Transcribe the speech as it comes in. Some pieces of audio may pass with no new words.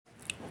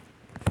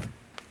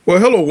Well,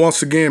 hello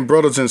once again,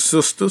 brothers and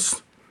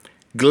sisters.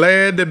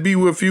 Glad to be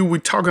with you. We're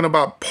talking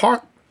about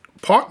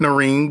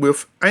partnering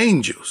with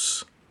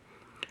angels.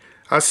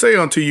 I say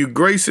unto you,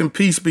 grace and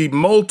peace be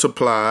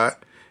multiplied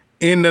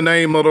in the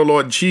name of the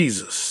Lord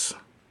Jesus.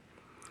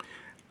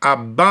 I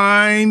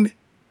bind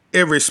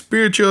every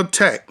spiritual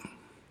attack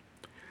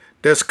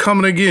that's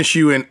coming against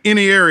you in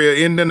any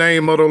area in the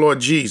name of the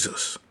Lord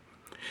Jesus.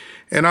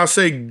 And I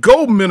say,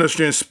 go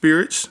ministering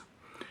spirits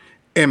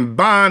and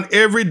bind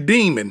every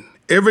demon,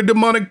 every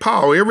demonic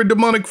power, every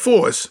demonic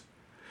force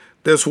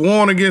that's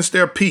warned against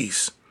their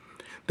peace,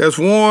 that's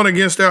warned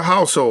against their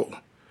household.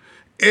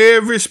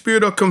 Every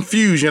spirit of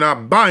confusion, I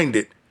bind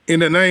it in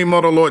the name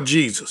of the Lord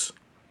Jesus.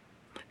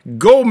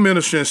 Go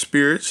ministering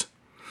spirits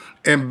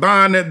and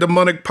bind that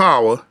demonic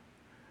power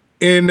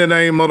in the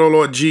name of the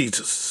Lord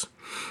Jesus.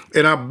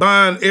 And I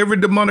bind every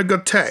demonic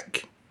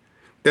attack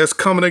that's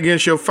coming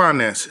against your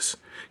finances.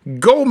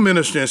 Go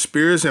ministering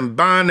spirits and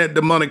bind that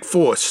demonic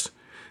force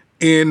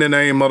in the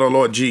name of the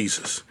Lord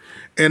Jesus.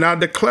 And I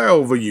declare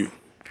over you,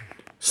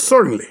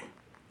 certainly,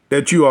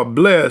 that you are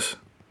blessed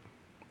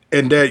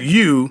and that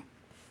you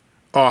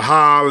are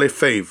highly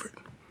favored.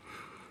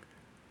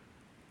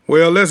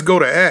 Well, let's go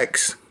to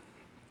Acts,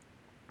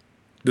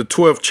 the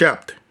 12th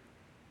chapter.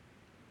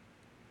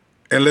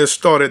 And let's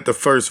start at the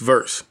first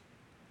verse.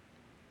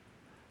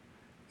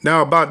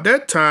 Now, about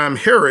that time,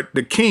 Herod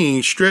the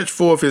king stretched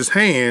forth his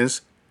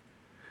hands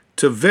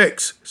to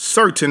vex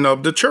certain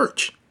of the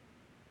church.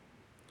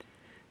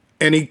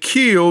 And he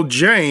killed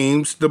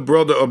James, the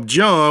brother of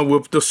John,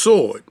 with the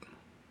sword.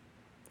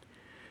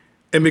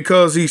 And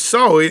because he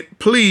saw it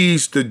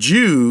pleased the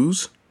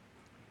Jews,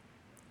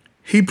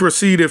 he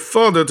proceeded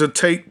further to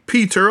take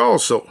Peter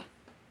also.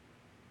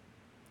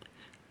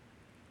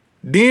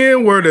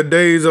 Then were the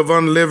days of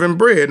unleavened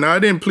bread. Now, it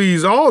didn't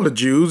please all the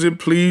Jews. It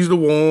pleased the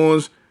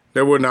ones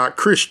that were not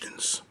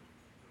Christians.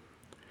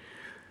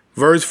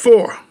 Verse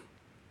 4.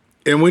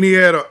 And when he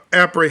had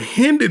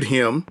apprehended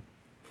him,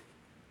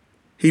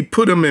 he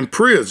put him in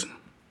prison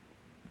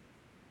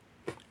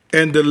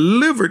and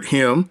delivered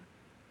him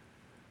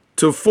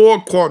to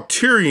 4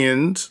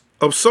 quaternions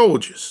of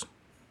soldiers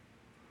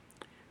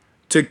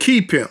to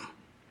keep him,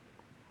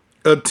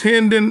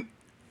 attending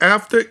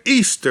after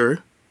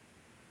Easter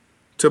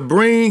to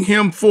bring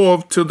him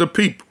forth to the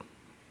people.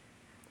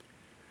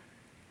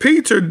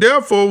 Peter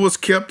therefore was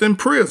kept in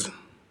prison.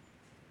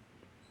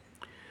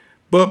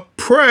 But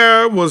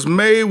prayer was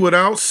made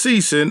without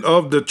ceasing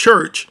of the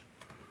church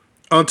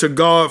unto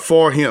God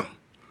for him.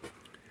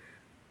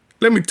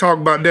 Let me talk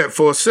about that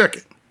for a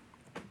second.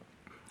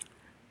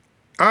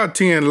 I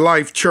attend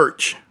Life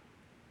Church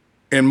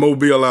in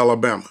Mobile,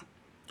 Alabama.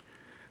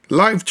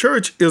 Life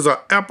Church is an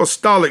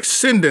apostolic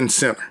sending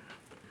center.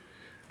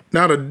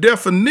 Now, the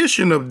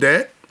definition of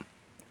that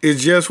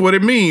is just what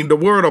it means. The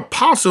word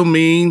apostle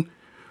means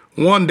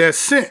one that's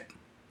sent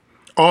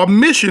or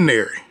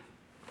missionary.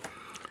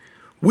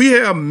 We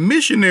have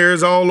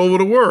missionaries all over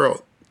the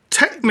world.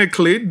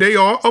 Technically, they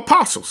are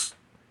apostles.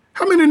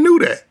 How many knew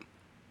that?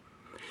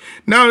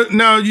 Now,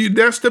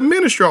 that's the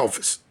ministry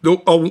office.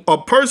 A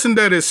person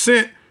that is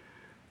sent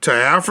to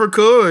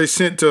Africa, is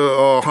sent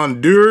to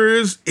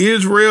Honduras,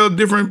 Israel,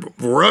 different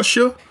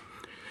Russia.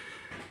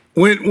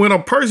 When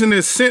a person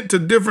is sent to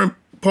different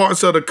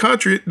parts of the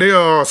country, they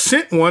are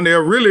sent one.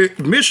 They're really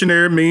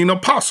missionary, mean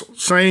apostle.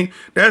 Saying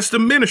that's the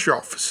ministry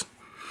office.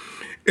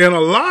 And a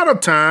lot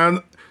of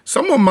times,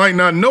 someone might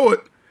not know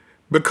it,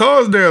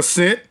 because they're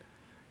sent,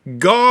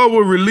 God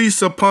will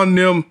release upon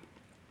them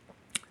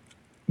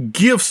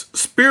gifts,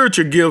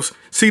 spiritual gifts.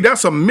 See,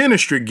 that's a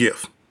ministry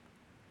gift.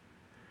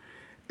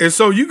 And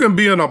so you can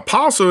be an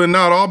apostle and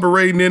not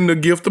operating in the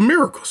gift of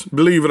miracles,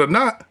 believe it or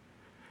not.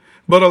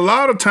 But a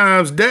lot of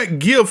times that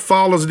gift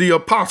follows the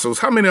apostles.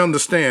 How many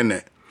understand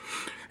that?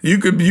 You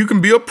can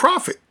be a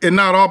prophet and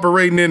not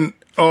operating in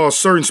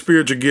certain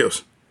spiritual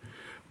gifts.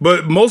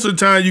 But most of the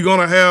time you're going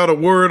to have the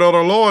word of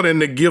the Lord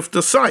and the gift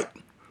of sight.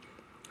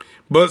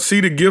 But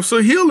see, the gifts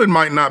of healing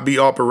might not be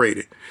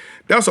operated.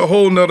 That's a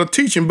whole nother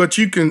teaching. But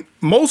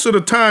most of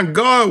the time,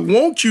 God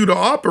wants you to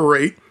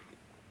operate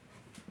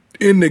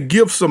in the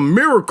gifts of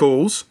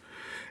miracles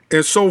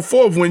and so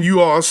forth when you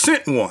are a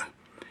sent one.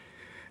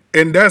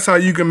 And that's how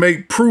you can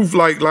make proof,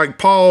 like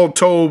Paul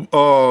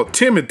told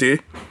Timothy,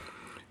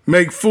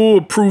 make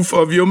full proof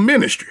of your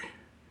ministry.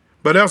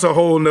 But that's a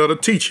whole nother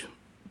teaching.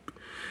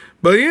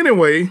 But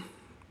anyway,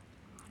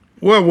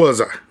 where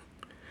was I?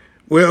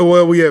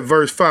 Well, we at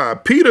verse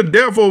 5. Peter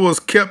therefore was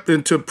kept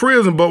into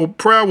prison, but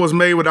prayer was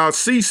made without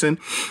ceasing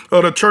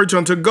of the church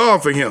unto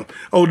God for him.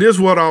 Oh, this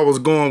is what I was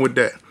going with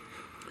that.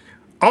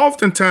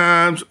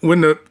 Oftentimes,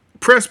 when the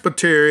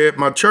presbytery at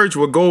my church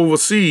would go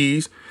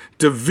overseas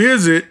to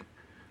visit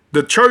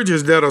the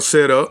churches that are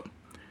set up,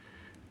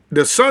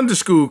 the Sunday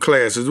school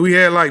classes, we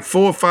had like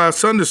 4 or 5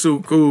 Sunday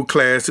school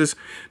classes,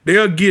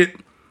 they'll get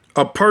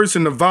a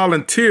person to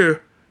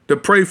volunteer to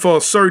pray for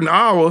a certain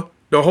hour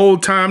the whole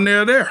time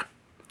they're there.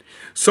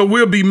 So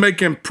we'll be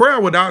making prayer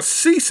without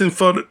ceasing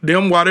for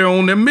them while they're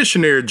on their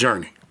missionary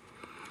journey.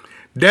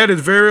 That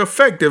is very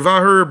effective.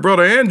 I heard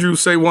Brother Andrew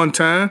say one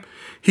time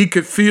he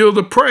could feel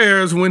the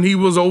prayers when he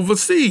was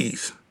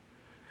overseas.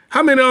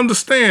 How many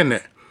understand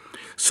that?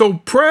 So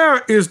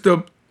prayer is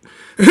the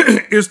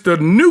is the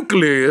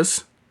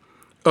nucleus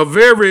of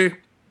every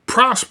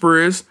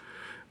prosperous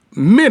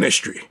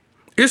ministry.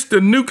 It's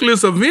the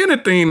nucleus of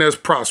anything that's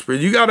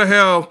prosperous. You got to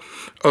have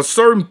a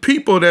certain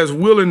people that's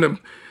willing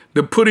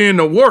to put in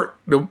the work,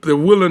 they're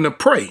willing to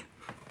pray.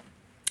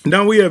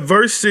 Now we have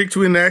verse 6,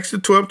 we're in Acts the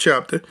 12th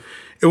chapter.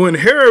 And when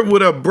Herod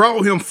would have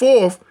brought him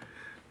forth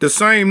the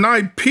same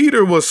night,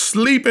 Peter was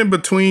sleeping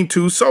between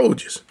two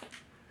soldiers,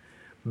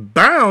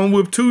 bound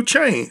with two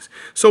chains.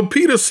 So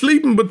Peter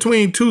sleeping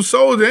between two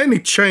soldiers and he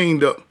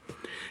chained up.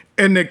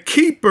 And the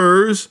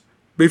keepers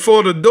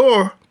before the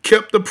door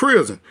kept the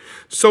prison.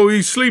 So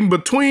he's sleeping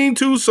between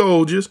two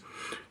soldiers,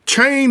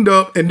 chained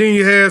up, and then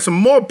you had some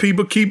more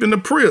people keeping the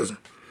prison.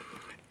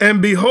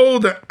 And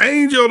behold, the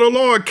angel of the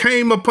Lord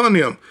came upon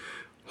him.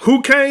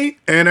 Who came?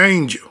 An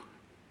angel.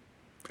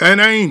 An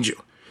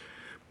angel.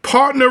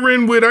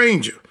 Partnering with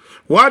angel.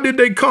 Why did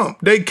they come?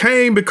 They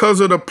came because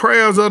of the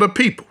prayers of the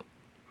people.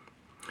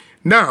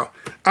 Now,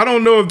 I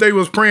don't know if they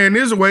was praying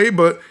this way,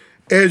 but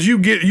as you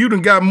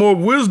done got more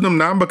wisdom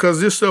now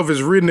because this stuff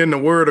is written in the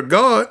word of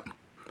God.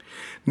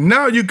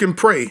 Now you can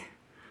pray.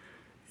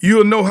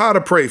 You'll know how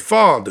to pray.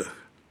 Father,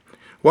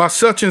 while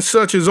such and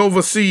such is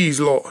overseas,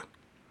 Lord,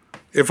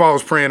 if I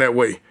was praying that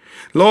way.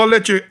 Lord,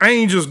 let your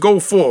angels go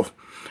forth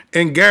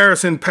and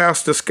garrison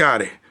Pastor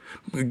Scotty,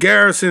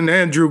 garrison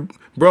Andrew,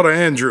 Brother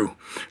Andrew.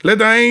 Let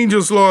the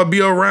angels, Lord,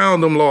 be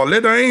around them, Lord.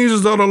 Let the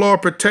angels of the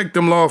Lord protect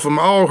them, Lord, from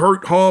all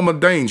hurt, harm, or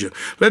danger.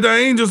 Let the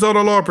angels of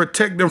the Lord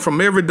protect them from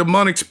every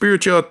demonic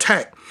spiritual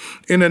attack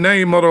in the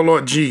name of the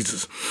Lord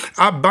Jesus.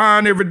 I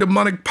bind every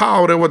demonic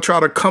power that will try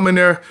to come in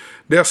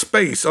their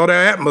space or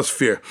their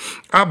atmosphere.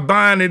 I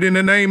bind it in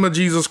the name of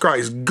Jesus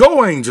Christ.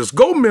 Go angels,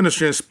 go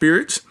ministering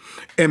spirits,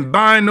 and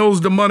bind those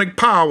demonic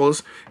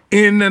powers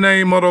in the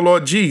name of the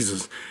Lord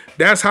Jesus.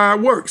 That's how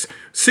it works.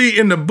 See,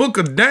 in the book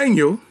of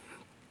Daniel,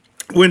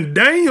 when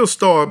Daniel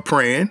started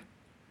praying,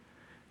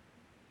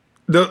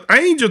 the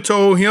angel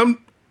told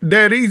him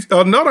that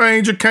another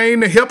angel came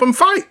to help him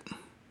fight.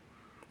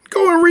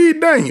 Go and read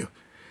Daniel.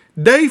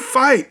 They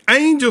fight.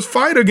 Angels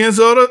fight against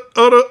other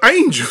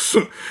angels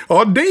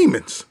or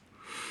demons.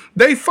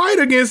 They fight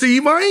against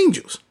evil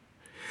angels.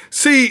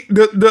 See,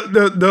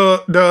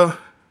 the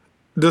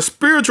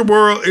spiritual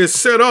world is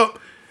set up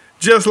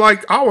just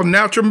like our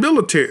natural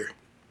military.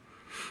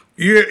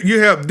 You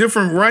have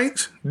different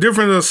ranks,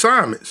 different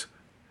assignments.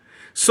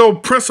 So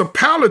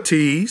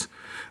principalities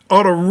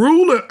are the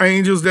ruling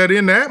angels that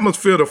in the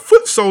atmosphere. The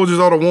foot soldiers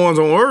are the ones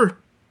on earth.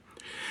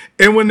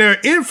 And when their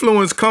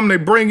influence come, they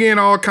bring in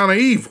all kind of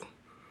evil.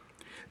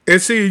 And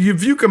see,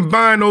 if you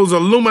combine those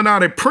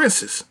Illuminati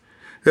princes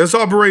that's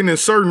operating in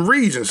certain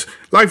regions,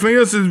 like for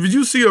instance, if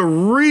you see a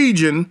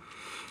region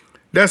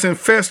that's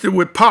infested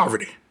with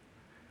poverty,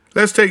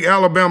 let's take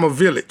Alabama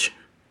Village.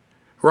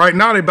 Right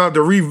now, they're about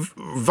to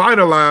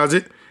revitalize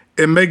it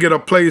and make it a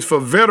place for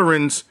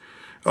veterans,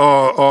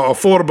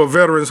 affordable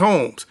veterans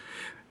homes.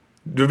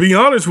 To be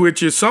honest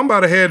with you,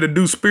 somebody had to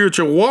do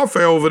spiritual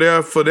warfare over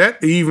there for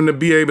that even to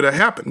be able to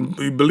happen,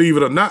 believe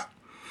it or not.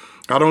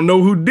 I don't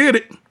know who did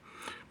it,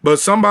 but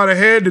somebody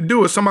had to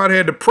do it. Somebody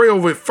had to pray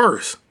over it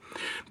first.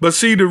 But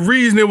see, the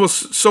reason it was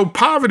so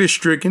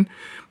poverty-stricken,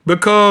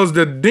 because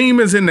the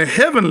demons in the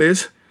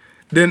heavenlies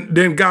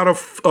then got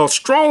a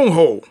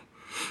stronghold.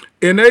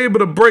 And able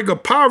to break a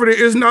poverty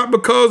is not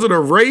because of the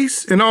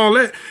race and all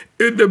that.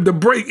 To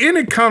break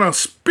any kind of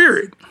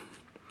spirit.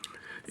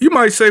 You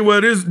might say,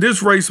 well,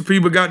 this race of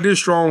people got this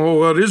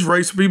stronghold, or this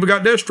race of people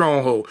got that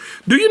stronghold.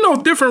 Do you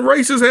know different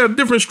races have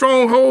different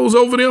strongholds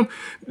over them?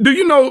 Do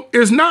you know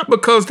it's not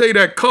because they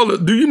that color?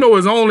 Do you know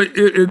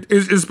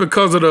it's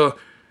because of the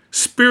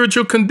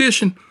spiritual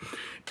condition?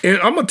 And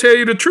I'm going to tell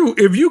you the truth.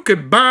 If you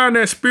could bind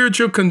that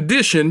spiritual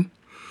condition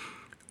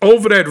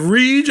over that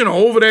region or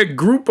over that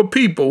group of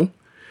people,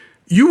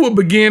 you will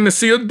begin to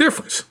see a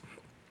difference.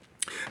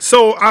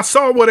 So I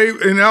saw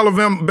in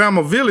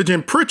Alabama Village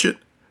in Pritchard,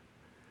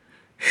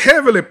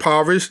 heavily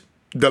impoverished,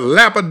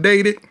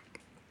 dilapidated.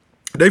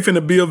 They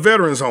finna build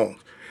veterans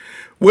homes.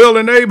 Well,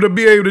 and able to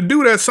be able to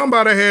do that,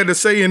 somebody had to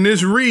say in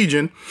this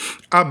region,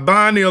 I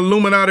bind the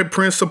Illuminati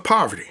prince of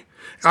poverty.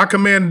 I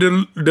command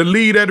to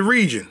lead that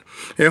region.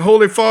 And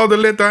Holy Father,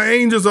 let the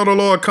angels of the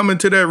Lord come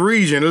into that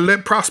region and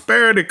let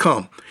prosperity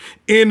come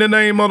in the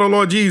name of the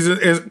Lord Jesus,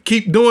 and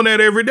keep doing that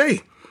every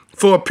day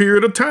for a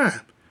period of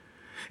time.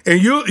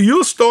 And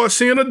you'll start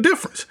seeing a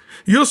difference.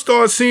 You'll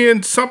start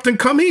seeing something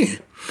come in.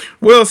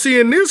 Well, see,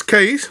 in this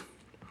case,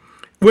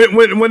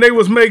 when they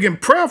was making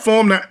prayer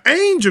for him, the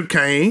angel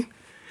came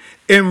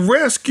and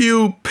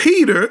rescued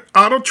Peter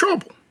out of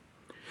trouble.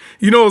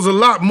 You know, there's a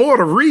lot more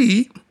to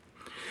read,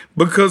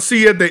 because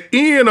see, at the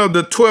end of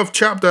the 12th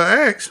chapter of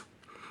Acts,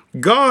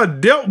 God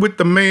dealt with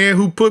the man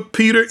who put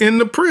Peter in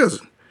the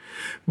prison.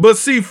 But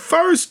see,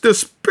 first, the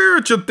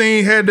spiritual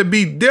thing had to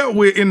be dealt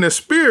with in the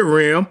spirit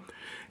realm.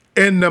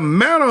 And the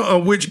manner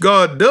of which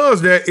God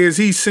does that is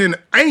he sent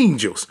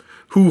angels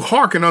who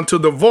hearken unto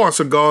the voice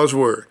of God's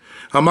word.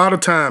 I'm out of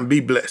time. Be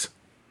blessed.